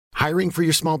Hiring for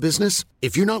your small business?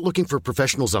 If you're not looking for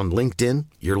professionals on LinkedIn,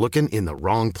 you're looking in the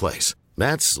wrong place.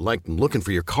 That's like looking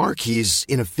for your car keys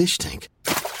in a fish tank.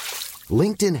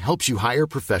 LinkedIn helps you hire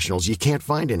professionals you can't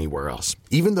find anywhere else,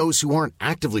 even those who aren't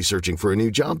actively searching for a new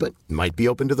job but might be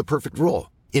open to the perfect role.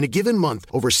 In a given month,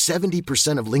 over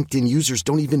 70% of LinkedIn users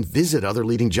don't even visit other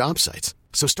leading job sites.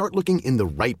 So start looking in the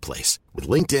right place. With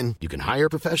LinkedIn, you can hire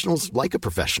professionals like a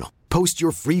professional. Post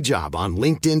your free job on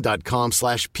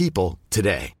linkedin.com/people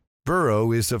today.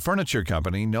 Burrow is a furniture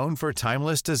company known for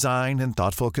timeless design and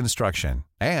thoughtful construction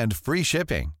and free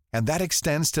shipping, and that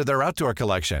extends to their outdoor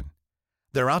collection.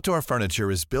 Their outdoor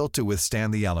furniture is built to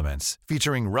withstand the elements,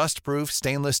 featuring rust-proof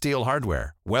stainless steel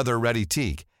hardware, weather-ready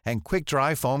teak, and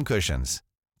quick-dry foam cushions.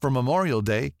 For Memorial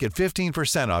Day, get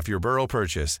 15% off your Burrow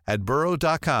purchase at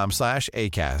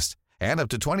burrow.com/ACAST and up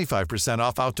to 25%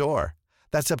 off outdoor.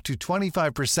 That's up to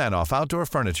 25% off outdoor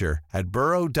furniture at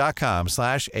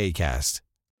burrow.com/ACAST.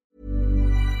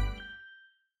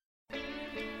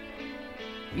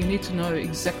 You need to know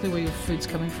exactly where your food's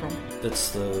coming from. It's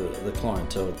the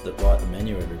clientele that write the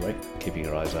menu every week. Keeping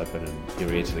your eyes open and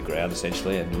your ear to the ground,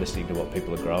 essentially, and listening to what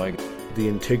people are growing. The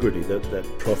integrity,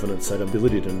 that provenance, that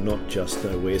ability to not just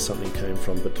know where something came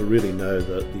from, but to really know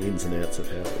the ins and outs of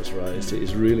how it was raised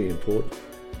is really important.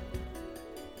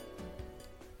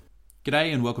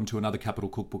 G'day and welcome to another Capital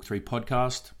Cookbook 3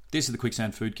 podcast. This is the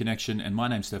Quicksand Food Connection and my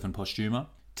name's Stefan Postuma.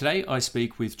 Today I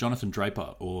speak with Jonathan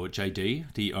Draper, or JD,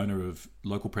 the owner of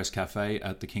Local Press Cafe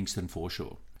at the Kingston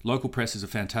Foreshore. Local Press is a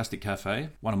fantastic cafe,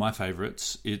 one of my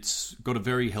favourites. It's got a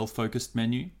very health-focused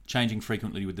menu, changing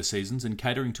frequently with the seasons and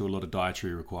catering to a lot of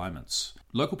dietary requirements.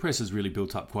 Local Press has really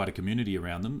built up quite a community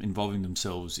around them, involving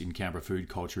themselves in Canberra food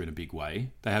culture in a big way.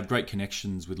 They have great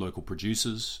connections with local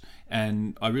producers,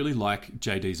 and I really like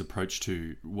JD's approach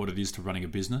to what it is to running a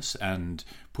business and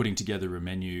putting together a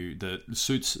menu that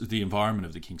suits the environment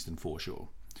of the Kingston Foreshore.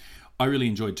 I really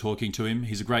enjoyed talking to him.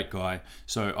 He's a great guy,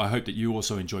 so I hope that you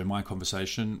also enjoy my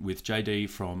conversation with JD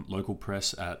from Local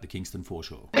Press at the Kingston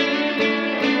Foreshore.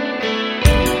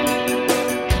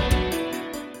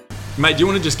 Mate, do you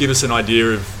want to just give us an idea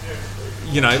of,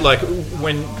 like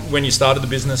when you started the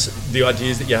business, the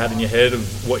ideas that you had in your head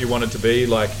of what you wanted to be,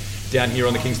 like down here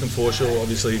on the Kingston Foreshore,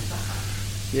 obviously.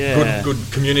 Yeah. Good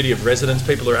community of residents.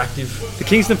 People are active. The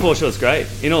Kingston Foreshore is great.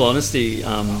 In all honesty,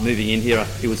 moving in here,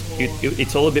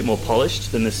 it's all a bit more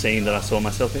polished than the scene that I saw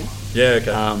myself in. Yeah,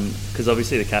 okay. Because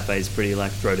obviously the cafe is pretty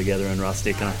throw together and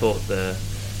rustic, and I thought the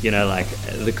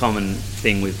common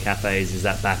thing with cafes is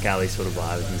that back alley sort of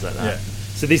vibe and things like that. Yeah.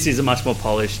 So this is a much more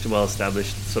polished,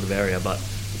 well-established sort of area, but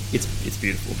it's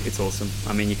beautiful. It's awesome.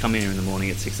 I mean, you come in here in the morning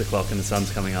at 6 o'clock and the sun's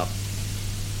coming up.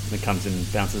 It comes in,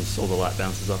 all the light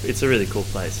bounces off. It's a really cool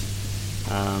place.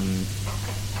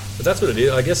 But that's what it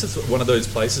is. I guess it's one of those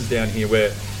places down here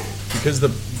where, because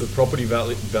the property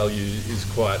value is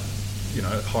quite,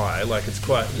 high. Like it's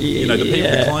quite,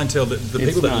 the clientele, the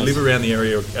people that live around the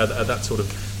area are that sort of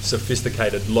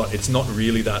sophisticated lot. It's not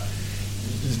really that.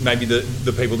 Maybe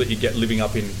the people that you get living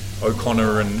up in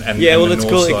O'Connor and it's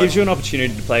cool. Side. It gives you an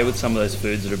opportunity to play with some of those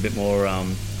foods that are a bit more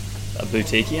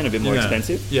boutiquey and a bit more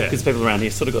expensive. Yeah. Because people around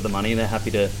here sort of got the money. They're happy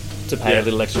to pay a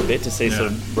little extra bit to see sort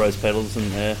of rose petals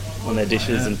on their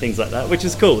dishes and things like that, which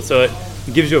is cool. So it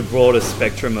gives you a broader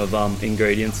spectrum of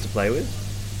ingredients to play with,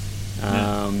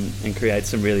 and create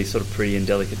some really sort of pretty and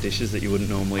delicate dishes that you wouldn't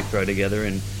normally throw together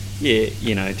in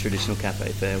traditional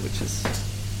cafe fare, which has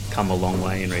come a long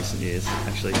way in recent years.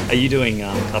 Actually, are you doing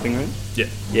cupping room?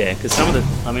 Yeah, because some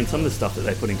of the stuff that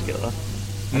they're putting together.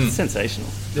 It's sensational.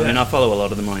 Yeah. I mean, I follow a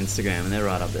lot of them on Instagram, and they're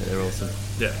right up there. They're awesome.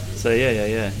 Yeah. So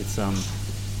it's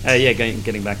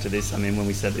getting back to this. I mean, when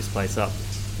we set this place up,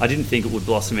 I didn't think it would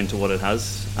blossom into what it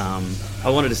has. I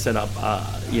wanted to set up,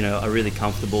 a really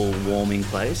comfortable, warming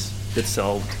place that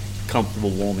sold comfortable,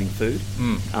 warming food.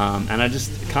 And I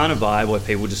just kind of vibe where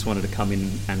people just wanted to come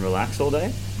in and relax all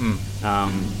day.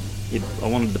 I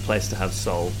wanted the place to have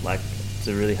soul,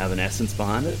 to really have an essence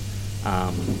behind it.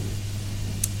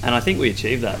 And I think we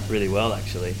achieved that really well,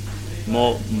 actually,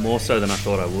 more so than I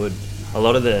thought I would. A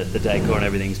lot of the decor and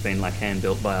everything's been hand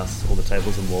built by us, all the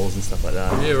tables and walls and stuff like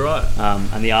that. Yeah, right.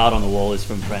 And the art on the wall is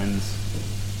from friends.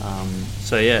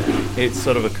 It's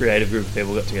sort of a creative group of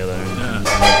people got together and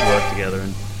worked together,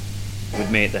 and with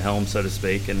me at the helm, so to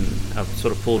speak, and I've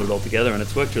sort of pulled it all together, and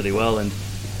it's worked really well. And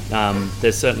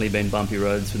there's certainly been bumpy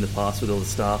roads in the past with all the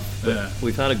staff, but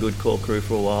we've had a good core crew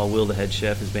for a while. Will, the head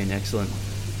chef, has been excellent.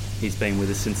 He's been with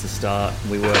us since the start.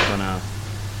 We work on a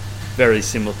very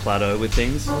similar plateau with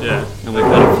things. Yeah. And we've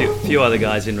got a few other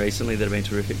guys in recently that have been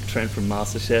terrific. Trent from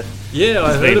MasterChef. Yeah,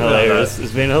 I heard about that.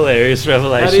 It's been a hilarious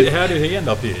revelation. How did he end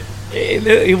up here?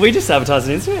 We just advertised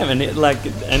on Instagram,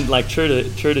 and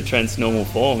true to Trent's normal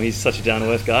form, he's such a down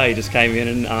to earth guy. He just came in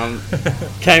and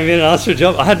asked for a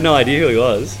job. I had no idea who he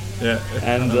was. Yeah,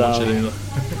 and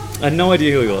I had no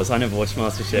idea who he was. I never watched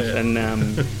MasterChef, and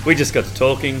we just got to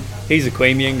talking. He's a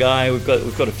Queanbeyan guy. We've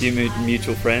got a few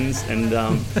mutual friends, and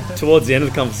towards the end of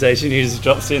the conversation, he just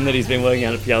drops in that he's been working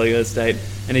out at Pialio Estate,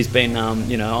 and he's been on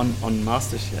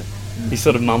MasterChef. He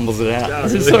sort of mumbles it out. I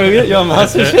said, "Sorry, you're on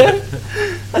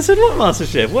MasterChef?" I said, "What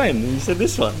MasterChef? When?" And he said,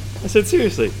 "This one." I said,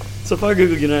 "Seriously?" So if I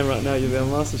Google your name right now, you'll be on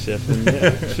MasterChef. And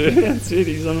yeah, sure, that's it.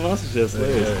 He's on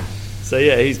MasterChef. So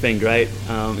yeah, he's been great.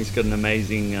 He's got an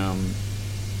amazing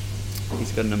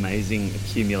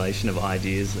accumulation of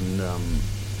ideas and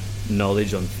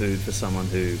knowledge on food for someone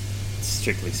who,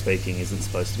 strictly speaking, isn't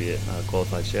supposed to be a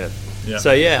qualified chef. Yeah.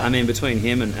 So yeah, I mean, between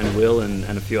him and Will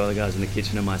and a few other guys in the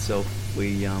kitchen and myself,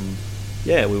 we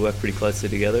work pretty closely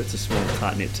together. It's a small,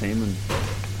 tight-knit team, and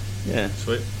yeah,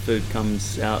 sweet. Food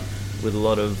comes out with a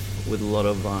lot of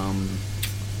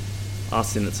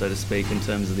us in it, so to speak, in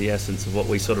terms of the essence of what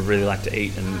we sort of really like to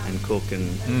eat and cook. And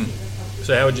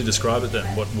so how would you describe it then?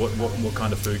 What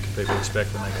kind of food can people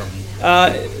expect when they come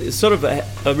here? Sort of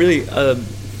a really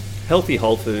healthy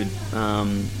whole food,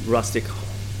 rustic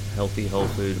healthy whole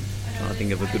food. I'm trying to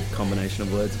think of a good combination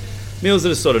of words. Meals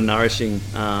that are sort of nourishing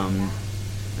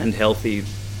and healthy,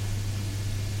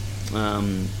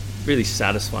 really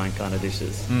satisfying kind of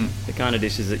dishes. The kind of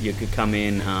dishes that you could come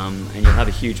in and you'll have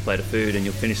a huge plate of food and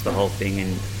you'll finish the whole thing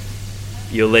and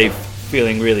you'll leave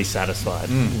feeling really satisfied,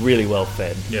 really well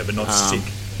fed. Yeah, but not sick.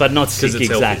 But not sick,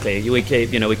 exactly. Healthy.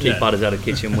 We keep butters out of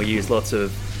the kitchen. We use lots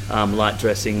of light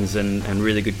dressings and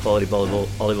really good quality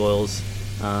olive oils,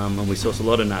 and we source a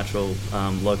lot of natural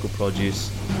local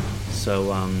produce.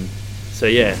 So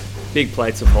yeah, big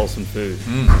plates of wholesome food.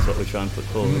 That's what we try and put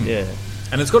forward. Yeah.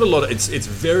 And it's got a lot of, it's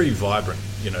very vibrant,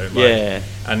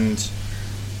 and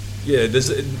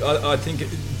there's, I think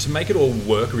to make it all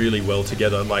work really well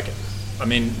together,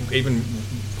 even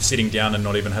sitting down and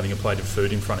not even having a plate of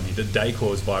food in front of you, the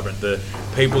decor is vibrant, the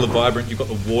people are vibrant, you've got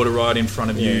the water right in front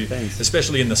of you, thanks.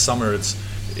 Especially in the summer, it's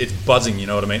buzzing, you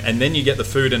know what I mean? And then you get the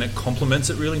food and it complements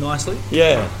it really nicely.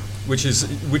 Yeah. Which is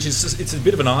it's a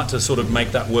bit of an art to sort of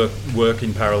make that work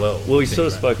in parallel. Well, we sort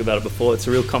of spoke about it before. It's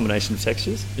a real combination of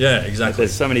textures. Yeah, exactly.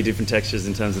 There's so many different textures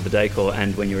in terms of the decor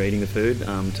and when you're eating the food,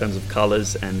 in terms of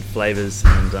colours and flavours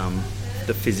and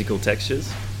the physical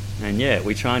textures. And yeah,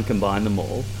 we try and combine them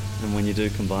all. And when you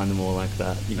do combine them all like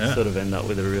that, you sort of end up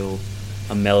with a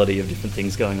melody of different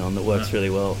things going on that works really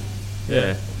well.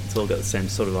 Yeah, it's all got the same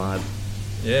sort of vibe.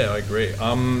 Yeah, I agree.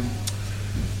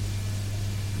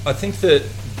 I think that.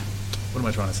 What am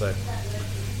I trying to say?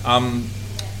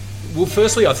 Well,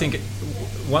 firstly, I think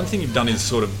one thing you've done is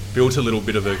sort of built a little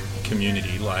bit of a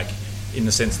community, like in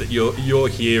the sense that you're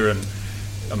here, and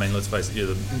I mean, let's face it, you're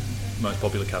the most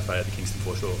popular cafe at the Kingston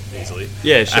foreshore, easily.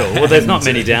 Yeah, sure. Well, there's not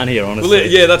many down here, honestly. Well,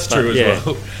 yeah, that's true as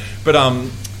well. But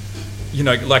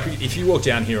like if you walk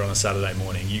down here on a Saturday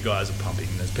morning, you guys are pumping.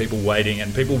 There's people waiting,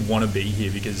 and people want to be here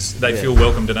because they feel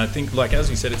welcomed. And I think, like as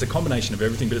you said, it's a combination of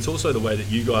everything, but it's also the way that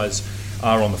you guys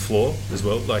are on the floor as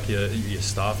well, like your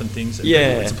staff and things. And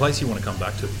it's a place you want to come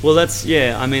back to. Well, that's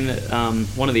I mean,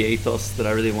 one of the ethos that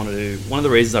I really wanted to, one of the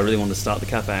reasons I really wanted to start the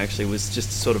cafe actually was just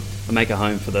to sort of make a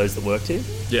home for those that worked here.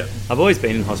 Yeah, I've always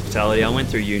been in hospitality. I went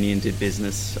through uni and did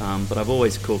business, but I've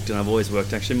always cooked and I've always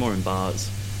worked actually more in bars.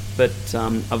 But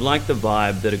I've liked the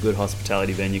vibe that a good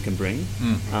hospitality venue can bring.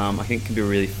 I think it can be a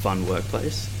really fun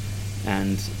workplace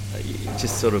and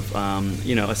just sort of,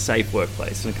 a safe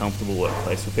workplace and a comfortable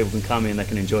workplace where people can come in, they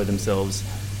can enjoy themselves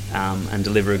and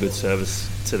deliver a good service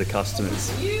to the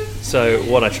customers. So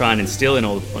what I try and instill in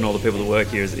all the people that work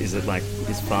here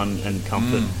is fun and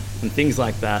comfort and things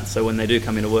like that. So when they do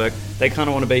come into work, they kind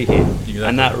of want to be here. Exactly.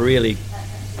 And that really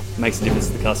makes a difference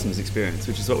to the customer's experience,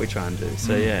 which is what we try and do.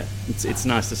 So yeah, it's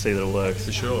nice to see that it works.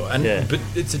 For sure. And but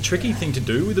it's a tricky thing to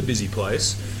do with a busy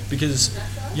place because,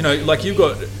 like you've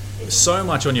got so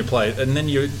much on your plate and then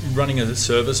you're running a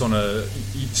service on a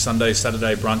Sunday,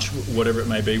 Saturday brunch, whatever it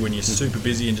may be, when you're super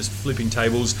busy and just flipping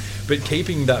tables, but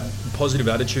keeping that positive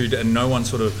attitude and no one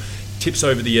sort of tips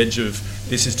over the edge of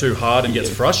this is too hard and gets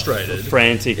frustrated,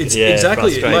 frantic.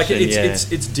 Exactly, like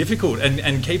it's difficult,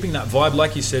 and keeping that vibe,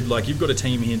 like you said, like you've got a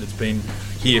team here that's been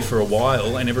here for a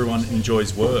while and everyone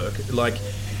enjoys work. Like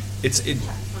it's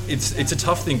a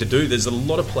tough thing to do. There's a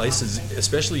lot of places,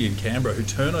 especially in Canberra, who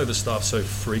turn over staff so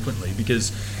frequently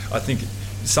because I think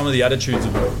some of the attitudes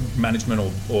of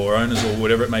management or owners or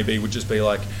whatever it may be would just be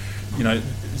like,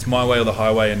 it's my way or the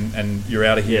highway, and you're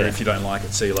out of here if you don't like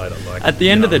it. See you later. Like at the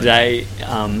end of the day,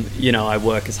 I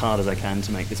work as hard as I can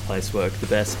to make this place work the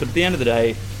best. But at the end of the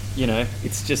day,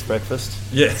 it's just breakfast.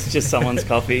 Yeah. It's just someone's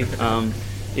coffee.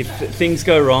 If things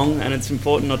go wrong, and it's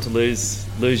important not to lose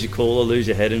your cool or lose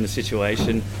your head in a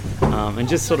situation, and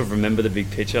just sort of remember the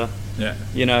big picture. Yeah.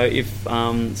 If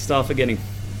staff are getting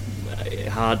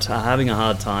having a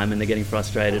hard time and they're getting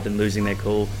frustrated and losing their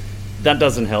cool, that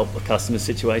doesn't help a customer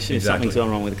situation. Exactly. If something's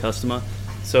going wrong with a customer.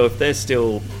 So if they're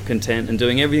still content and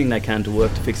doing everything they can to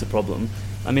work to fix a problem,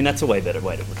 I mean, that's a way better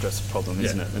way to address a problem,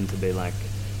 isn't it, than to be like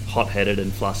hot-headed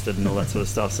and flustered and all that sort of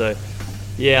stuff. So,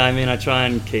 yeah, I mean, I try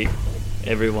and keep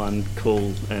everyone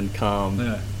cool and calm.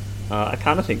 Yeah. I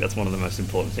kind of think that's one of the most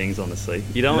important things, honestly.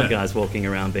 You don't want guys walking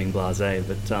around being blasé,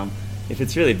 but if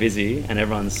it's really busy and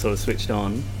everyone's sort of switched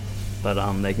on, but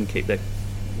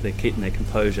they're keeping their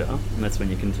composure, and that's when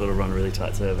you can sort of run a really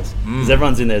tight service. Because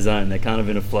everyone's in their zone, they're kind of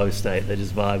in a flow state, they're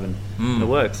just vibing. It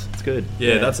works, it's good.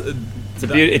 Yeah,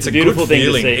 it's a beautiful thing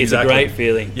to see. It's exactly. a great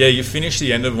feeling. Yeah, you finish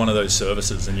the end of one of those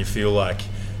services and you feel like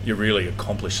you really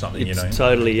accomplished something, It's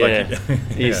totally, yeah.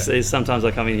 Like, Sometimes I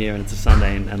come in here and it's a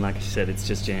Sunday and like you said, it's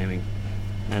just jamming.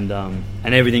 And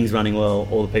everything's running well,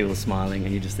 all the people are smiling,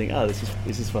 and you just think, oh,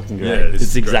 this is fucking great. Yeah, this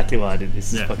is exactly why I did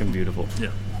this. Is fucking beautiful. Yeah.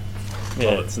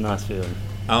 Yeah, it's a nice feeling.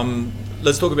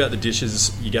 Let's talk about the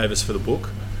dishes you gave us for the book.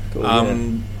 Cool,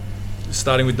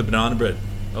 Starting with the banana bread.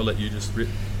 I'll let you just rip.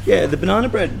 Yeah, the banana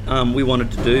bread we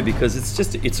wanted to do because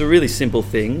it's a really simple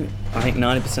thing. I think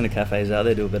 90% of cafes out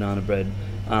there do a banana bread,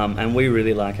 and we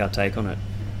really like our take on it.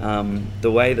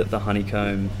 The way that the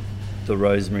honeycomb, the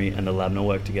rosemary and the labneh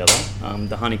work together.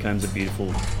 The honeycomb's are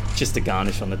beautiful, just a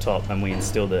garnish on the top, and we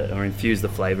infuse the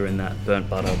flavour in that burnt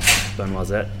butter, burnt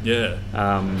noisette. Yeah.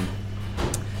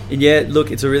 And yeah,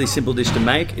 look, it's a really simple dish to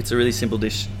make. It's a really simple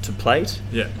dish to plate.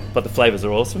 Yeah. But the flavours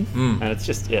are awesome, and it's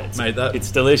just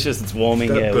it's delicious. It's warming.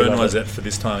 That burnt noisette for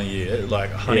this time of year, like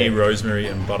honey, rosemary,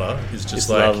 and butter, is just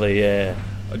like lovely. Yeah.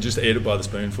 I just eat it by the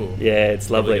spoonful. Yeah, it's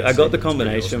lovely. Really I got the really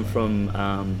combination awesome.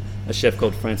 from a chef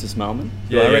called Francis Malman.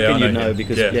 Yeah, I reckon I you know him.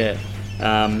 because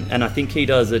and I think he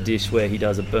does a dish where he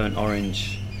does a burnt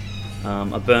orange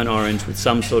with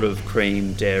some sort of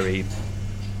cream, dairy.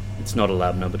 It's not a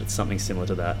labneh, but it's something similar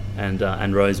to that,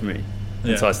 and rosemary.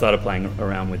 And so I started playing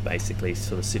around with basically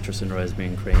sort of citrus and rosemary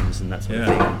and creams and that sort of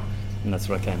thing, and that's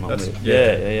what I came up with.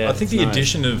 Yeah. I think the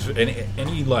addition of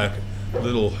any like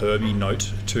little herby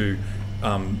note to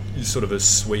sort of a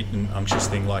sweet and unctuous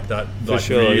thing like that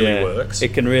really works.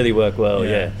 It can really work well.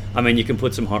 Yeah. I mean, you can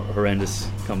put some horrendous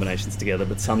combinations together,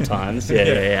 but sometimes,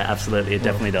 absolutely, it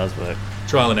definitely does work.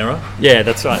 Trial and error. Yeah,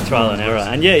 that's right. Trial and error,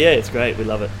 and it's great. We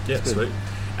love it. Yeah, sweet.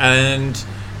 And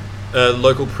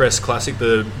local press classic,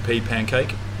 the pea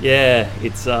pancake. Yeah,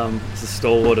 it's a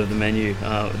stalwart of the menu.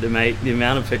 The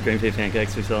amount of green pea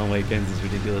pancakes we sell on weekends is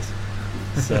ridiculous.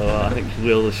 So I think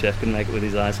Will, the chef, can make it with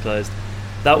his eyes closed.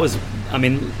 That was,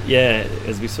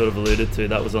 as we sort of alluded to,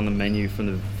 that was on the menu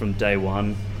from day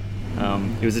one.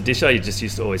 It was a dish I just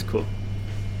used to always cook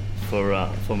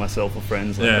for myself or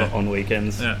friends on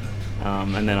weekends. Yeah.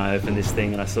 And then I opened this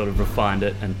thing and I sort of refined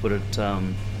it and put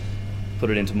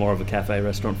it into more of a cafe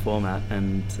restaurant format,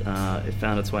 and it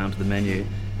found its way onto the menu.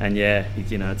 And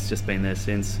it's just been there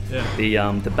since.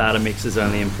 Yeah. The batter mix has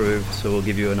only improved, so we'll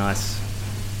give you a nice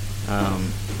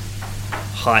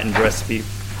heightened recipe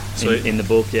in the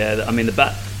book. Yeah, I mean the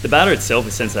batter itself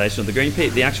is sensational. The green pea,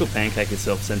 the actual pancake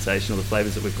itself is sensational. The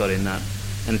flavors that we've got in that,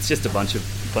 and it's just a bunch of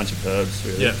herbs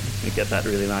really. Yeah. You get that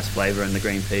really nice flavor in the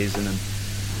green peas, and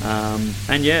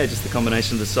then just the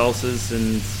combination of the salsas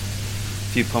and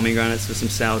a few pomegranates with some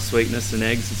sour sweetness and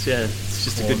eggs. It's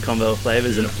just a good combo of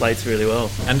flavors, and it plates really well.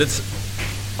 And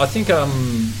I think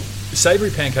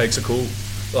savory pancakes are cool.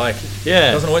 Like,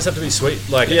 it doesn't always have to be sweet.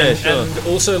 Like, and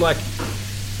also like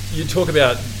you talk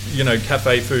about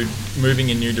cafe food moving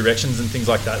in new directions and things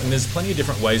like that, and there's plenty of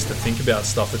different ways to think about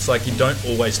stuff. It's like you don't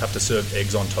always have to serve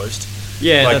eggs on toast.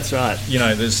 Yeah, like, that's right.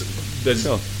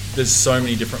 There's so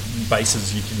many different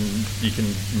bases you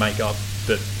can make up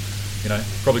that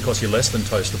probably cost you less than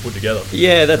toast to put together.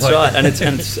 Yeah, that's right, and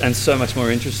it's so much more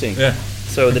interesting. Yeah.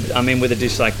 So with a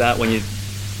dish like that, when you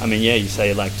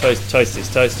say like toast is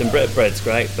toast, and bread's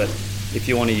great, but if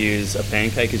you want to use a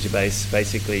pancake as your base,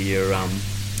 basically your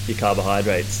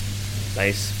carbohydrates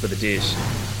base for the dish,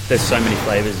 there's so many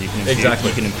flavors you can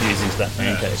infuse into that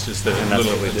pancake. Yeah, it's just a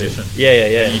little addition.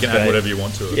 Yeah. And you can add whatever you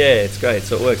want to it. Yeah, it's great.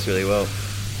 So it works really well.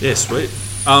 Yeah, sweet.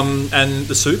 And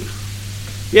the soup?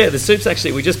 Yeah, the soup's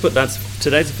actually, we just put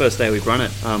today's the first day we've run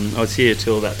it. I was here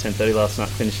till about 10:30 last night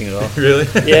finishing it off. Really?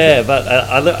 Yeah, but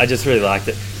I just really liked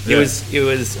it. It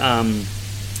was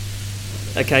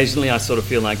occasionally I sort of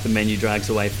feel like the menu drags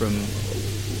away from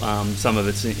some of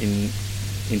its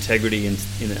integrity and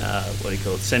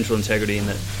central integrity, in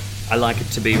that I like it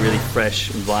to be really fresh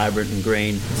and vibrant and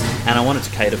green, and I want it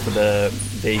to cater for the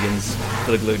vegans,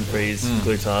 for the gluten-frees,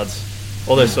 glutards,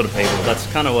 all those sort of people. That's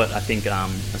kind of what I think, a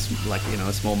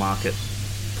small market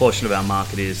portion of our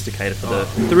market is, to cater for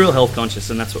the real health conscious,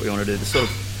 and that's what we want to do. The sort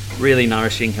of really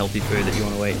nourishing, healthy food that you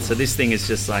want to eat. So this thing is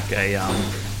just like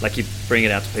like you bring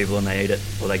it out to people and they eat it,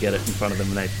 or they get it in front of them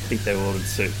and they think they ordered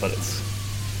soup, but it's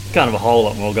kind of a whole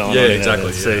lot more going on in there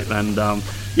than soup. And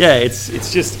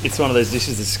it's one of those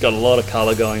dishes that's got a lot of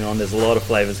colour going on. There's a lot of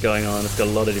flavours going on. It's got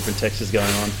a lot of different textures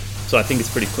going on. So I think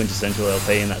it's pretty quintessential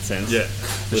LP in that sense. Yeah,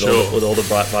 with all the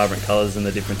bright, vibrant colours and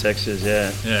the different textures.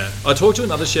 Yeah. Yeah. I talked to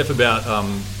another chef about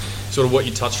sort of what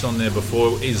you touched on there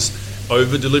before, is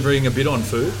over delivering a bit on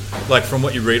food, like from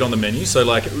what you read on the menu. So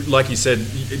like you said,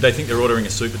 they think they're ordering a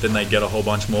soup, but then they get a whole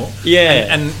bunch more.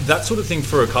 Yeah. And that sort of thing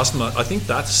for a customer, I think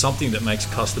that's something that makes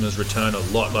customers return a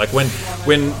lot. Like when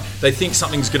they think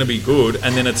something's going to be good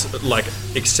and then it's like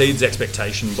exceeds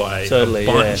expectation by a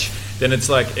bunch, then it's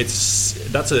like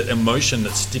that's an emotion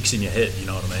that sticks in your head. You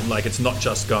know what I mean? Like, it's not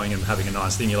just going and having a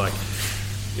nice thing. You're like,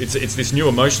 it's this new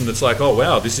emotion that's like, oh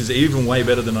wow, this is even way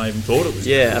better than I even thought it was.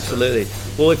 Yeah, absolutely.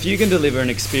 Well, if you can deliver an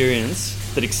experience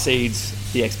that exceeds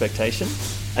the expectation,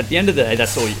 at the end of the day,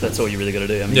 that's all you really got to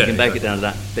do. I mean, you can bake it down to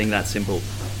that being that simple.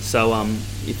 So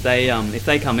if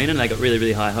they come in and they got really,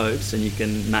 really high hopes, and you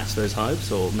can match those hopes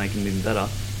or make them even better,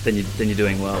 then you're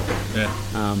doing well. Yeah.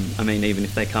 I mean, even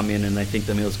if they come in and they think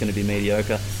the meal's going to be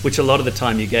mediocre, which a lot of the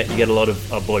time you get a lot of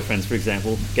boyfriends, for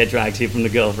example, get dragged here from the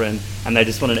girlfriend, and they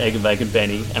just want an egg and bacon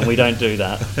Benny, and we don't do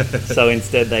that. So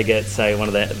instead they get, say, one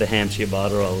of the ham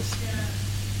ciabatta rolls.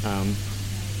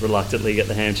 Reluctantly get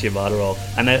the ham ciabatta roll,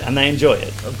 and they enjoy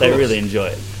it. They really enjoy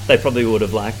it. They probably would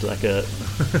have liked like a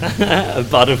a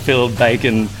butter-filled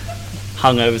bacon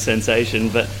hungover sensation,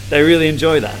 but they really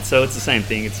enjoy that. So it's the same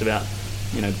thing. It's about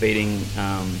beating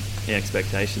the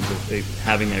expectations of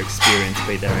having their experience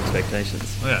beat their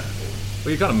expectations. Yeah. Well,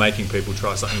 you're kind of making people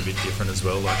try something a bit different as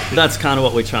well. That's kind of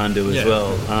what we try and do as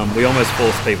well. We almost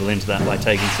force people into that by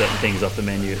taking certain things off the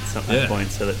menu at some point,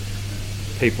 so that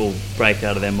people break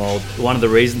out of their mold. One of the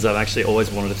reasons I've actually always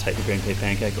wanted to take the green pea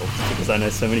pancake off, because I know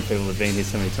so many people have been here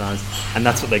so many times, and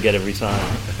that's what they get every time.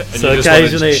 And so you just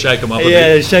occasionally shake them up a bit.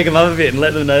 Yeah, shake them up a bit and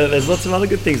let them know that there's lots of other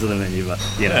good things on the menu. But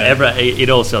it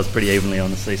all sells pretty evenly,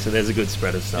 honestly. So there's a good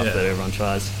spread of stuff that everyone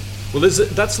tries. Well,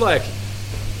 that's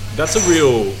a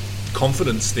real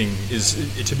confidence thing, is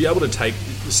to be able to take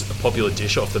a popular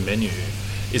dish off the menu.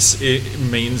 It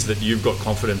means that you've got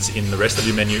confidence in the rest of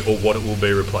your menu or what it will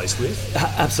be replaced with.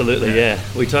 Absolutely, yeah.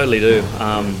 We totally do.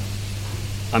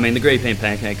 I mean, the green pea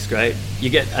pancake's great. You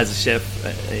get, as a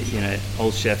chef,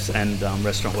 old chefs and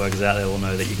restaurant workers out there will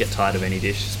know that you get tired of any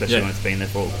dish, especially when it's been there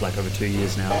for like over 2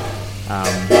 years now.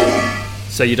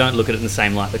 So you don't look at it in the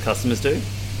same light that customers do.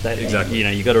 Exactly.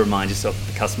 You got to remind yourself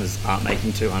that the customers aren't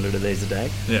making 200 of these a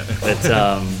day.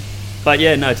 Yeah. But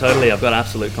yeah, no, totally. I've got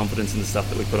absolute confidence in the stuff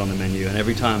that we put on the menu, and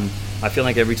I feel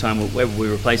like every time we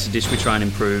replace a dish, we try and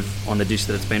improve on the dish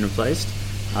that it's been replaced.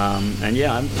 And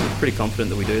yeah, I'm pretty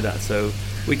confident that we do that. So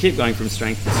we keep going from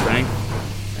strength to strength,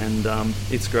 and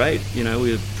it's great. We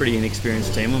were a pretty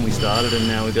inexperienced team when we started, and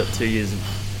now we've got 2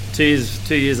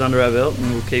 years under our belt,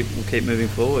 and we'll keep moving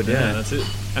forward. Yeah, that's it.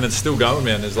 And it's still going,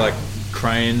 man. There's like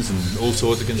cranes and all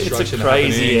sorts of construction. It's a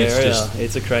crazy area.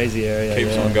 It's a crazy area.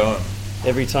 Keeps on going.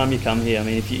 Every time you come here, I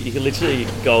mean, if you can literally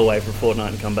go away for a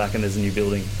fortnight and come back and there's a new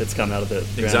building that's come out of the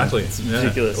ground. Exactly. It's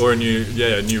ridiculous. Or a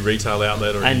new retail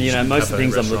outlet. Most of the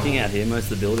things I'm looking at here,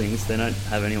 most of the buildings, they don't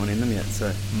have anyone in them yet.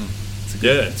 So it's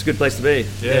a good place to be.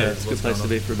 Yeah, it's a good place to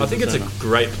be for a business I think it's owner. A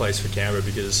great place for Canberra,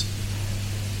 because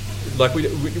like we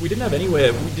didn't have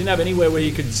anywhere where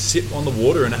you could sit on the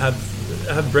water and have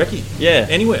brekkie. Yeah.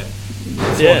 Anywhere.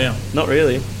 Yeah. Not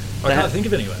really. I can't think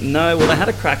of anywhere. No, well, they had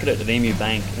a crack at it at Emu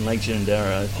Bank in Lake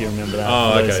Ginninderra, if you remember that.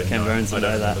 Oh, okay. Those Canberrans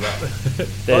know that.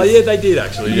 Oh, yeah, they did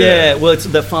actually. Yeah, well, it's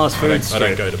the fast food strip. I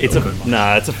don't go to Melbourne much.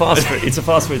 No, it's a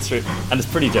fast food strip, and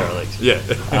it's pretty derelict. Yeah.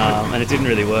 And it didn't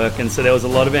really work, and so there was a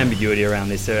lot of ambiguity around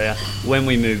this area. When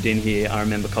we moved in here, I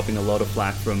remember copping a lot of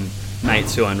flack from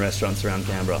mates who own restaurants around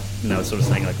Canberra, and they were sort of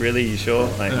saying, like, really, you sure?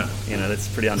 Like, that's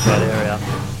a pretty untight area.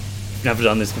 You've never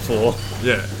done this before.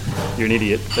 Yeah. You're an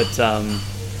idiot. But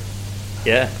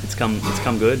it's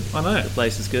come good. I know. The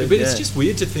place is good. But it's just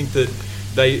weird to think that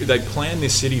they planned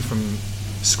this city from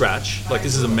scratch. Like,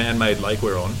 this is a man-made lake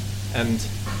we're on, and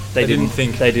they didn't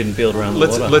think they didn't build around the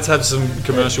water. Let's have some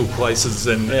commercial places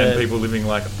and people living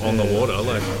like on the water.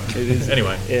 Like, it is.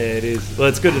 Anyway. Yeah, it is. Well,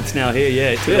 it's good it's now here.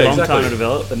 Yeah, it took a long time to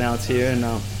develop, but now it's here, and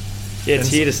it's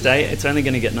here to stay. It's only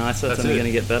going to get nicer. It's only going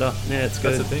to get better. Yeah, it's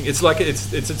good. That's the thing. It's like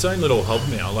it's its own little hub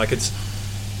now. Like, it's,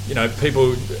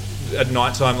 people at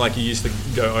night time, like you used to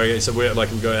go, okay, so we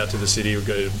go out to the city, we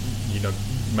go,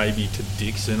 maybe to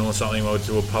Dixon or something, or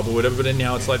to a pub or whatever, but then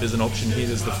now it's like there's an option here,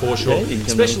 there's the foreshore,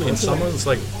 especially in summer, it's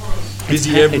like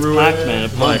busy everywhere. It's packed, man,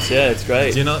 it pumps, it's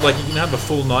great. You can have a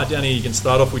full night down here, you can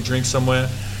start off with drinks somewhere,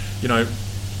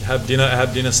 have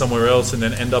dinner somewhere else, and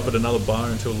then end up at another bar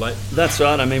until late. That's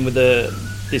right. I mean, with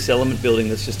this Element building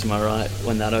that's just to my right,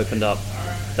 when that opened up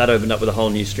with a whole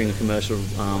new string of commercial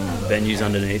venues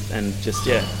underneath, and it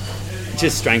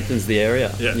just strengthens the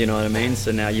area. Yeah. You know what I mean?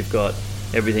 So now you've got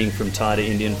everything from Thai to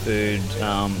Indian food.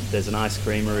 There's an ice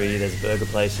creamery, there's burger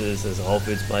places, there's a Whole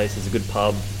Foods place, there's a good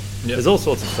pub. Yep. There's all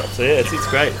sorts of stuff. So it's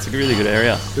great. It's a really good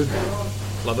area. Good.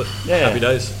 Love it. Yeah. Happy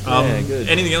days. Good.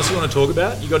 Anything else you want to talk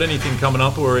about? You got anything coming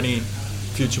up or any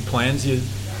future plans you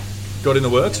got in the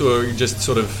works, or just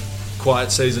sort of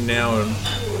quiet season now?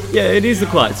 Yeah, it is the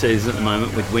quiet season at the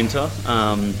moment with winter.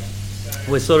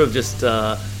 We're sort of just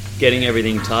getting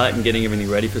everything tight and getting everything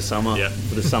ready for summer,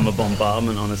 for the summer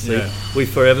bombardment, honestly. Yeah. We've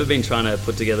forever been trying to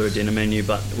put together a dinner menu,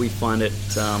 but we find it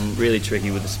really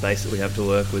tricky with the space that we have to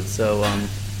work with. So,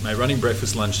 mate, running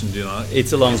breakfast, lunch and dinner,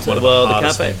 it's a long time. Well,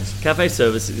 the cafe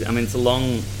services, I mean, it's a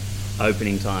long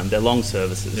opening time. They're long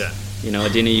services. Yeah. A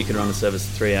dinner you can run a service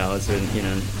for 3 hours, and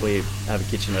we have a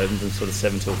kitchen open from sort of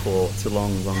 7 till 4. It's a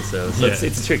long service. So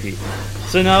it's tricky.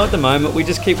 So now at the moment we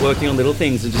just keep working on little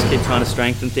things and just keep trying to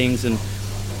strengthen things and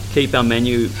keep our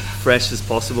menu fresh as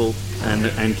possible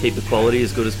and keep the quality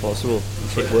as good as possible.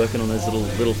 Keep working on those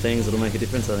little things that'll make a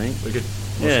difference, I think. We're good.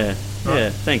 Awesome. Yeah.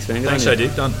 Right. Thanks, man. Thanks,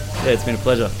 JD. Done. Yeah, it's been a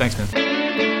pleasure. Thanks, man.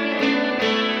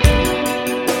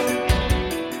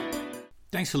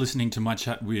 Thanks for listening to my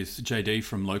chat with JD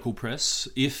from Local Press.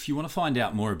 If you want to find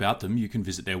out more about them, you can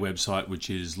visit their website, which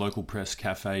is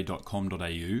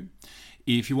localpresscafe.com.au.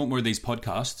 If you want more of these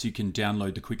podcasts, you can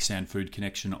download the Quicksand Food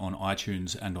Connection on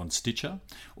iTunes and on Stitcher,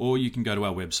 or you can go to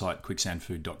our website,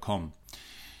 quicksandfood.com.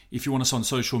 If you want us on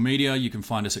social media, you can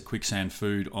find us at Quicksand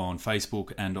Food on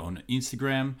Facebook and on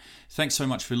Instagram. Thanks so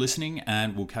much for listening,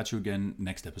 and we'll catch you again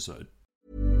next episode.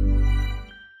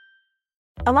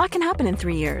 A lot can happen in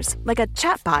 3 years, like a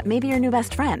chatbot may be your new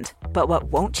best friend. But what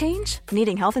won't change?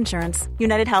 Needing health insurance.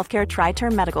 United Healthcare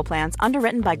Tri-Term Medical Plans,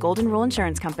 underwritten by Golden Rule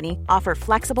Insurance Company, offer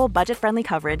flexible, budget-friendly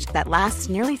coverage that lasts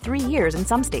nearly 3 years in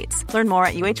some states. Learn more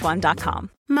at uh1.com.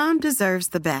 Mom deserves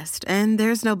the best, and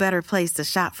there's no better place to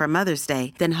shop for Mother's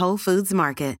Day than Whole Foods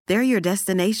Market. They're your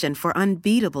destination for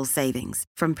unbeatable savings,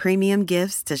 from premium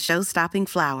gifts to show-stopping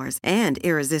flowers and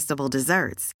irresistible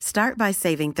desserts. Start by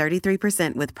saving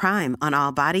 33% with Prime on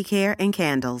all body care and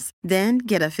candles. Then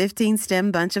get a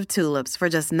 15-stem bunch of tulips for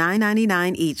just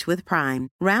 $9.99 each with Prime.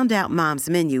 Round out Mom's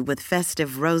menu with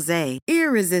festive rosé,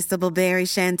 irresistible berry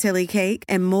chantilly cake,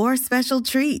 and more special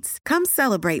treats. Come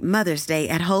celebrate Mother's Day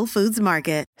at Whole Foods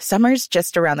Market. Summer's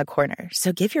just around the corner,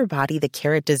 so give your body the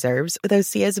care it deserves with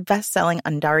Osea's best-selling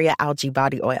Undaria Algae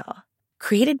Body Oil.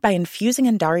 Created by infusing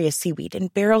Undaria seaweed in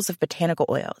barrels of botanical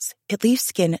oils, it leaves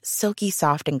skin silky,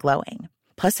 soft, and glowing.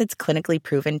 Plus, it's clinically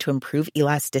proven to improve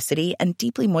elasticity and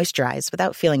deeply moisturize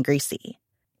without feeling greasy.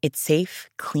 It's safe,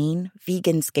 clean,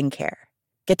 vegan skincare.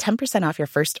 Get 10% off your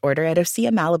first order at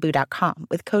OseaMalibu.com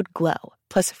with code GLOW,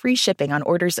 plus free shipping on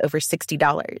orders over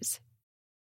 $60.